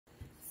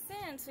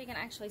in so you can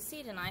actually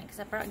see tonight, because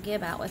I brought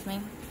Gib out with me,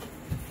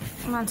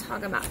 I'm going to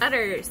talk about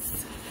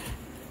udders.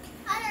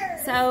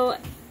 So,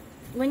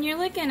 when you're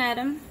looking at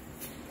them,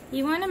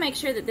 you want to make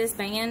sure that this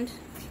band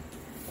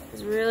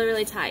is really,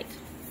 really tight.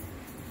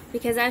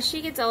 Because as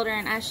she gets older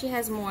and as she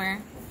has more,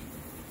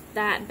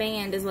 that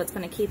band is what's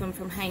going to keep them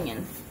from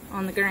hanging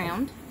on the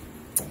ground.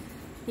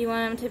 You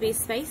want them to be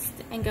spaced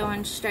and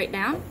going straight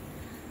down.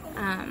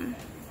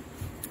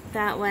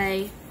 That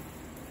way,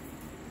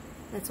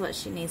 that's what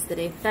she needs to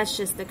do. That's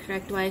just the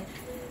correct way.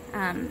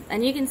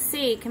 And you can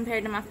see,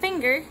 compared to my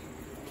finger,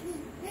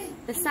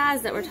 the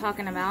size that we're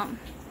talking about.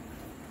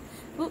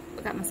 Oop,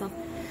 I got myself.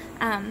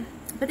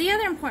 But the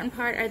other important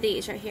part are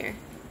these right here.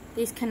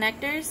 These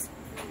connectors.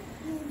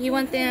 You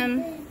want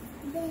them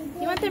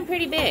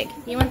pretty big.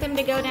 You want them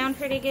to go down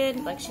pretty good.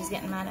 Look, she's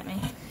getting mad at me.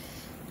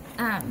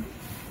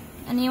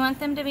 And you want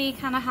them to be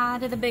kind of high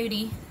to the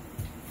booty,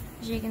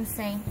 as you can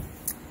see.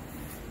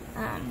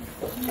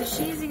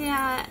 She's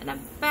got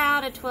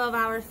about a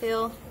 12-hour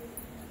fill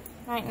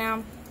right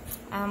now.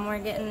 We're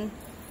getting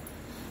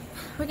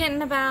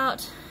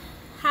about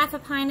half a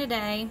pint a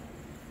day.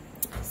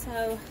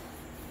 So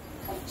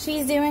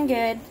she's doing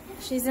good.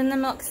 She's in the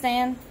milk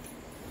stand.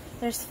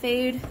 There's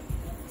food.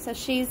 So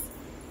she's,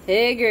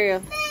 hey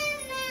girl.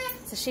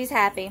 So she's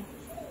happy.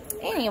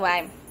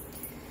 Anyway,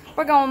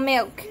 we're gonna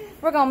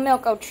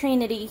milk old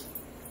Trinity.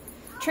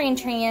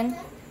 Trin.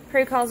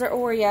 Prue calls her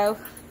Oreo.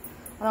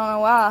 I don't know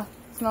why.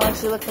 It's not like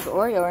she looks like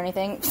Oreo or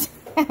anything.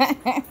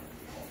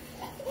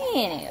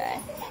 Anyway.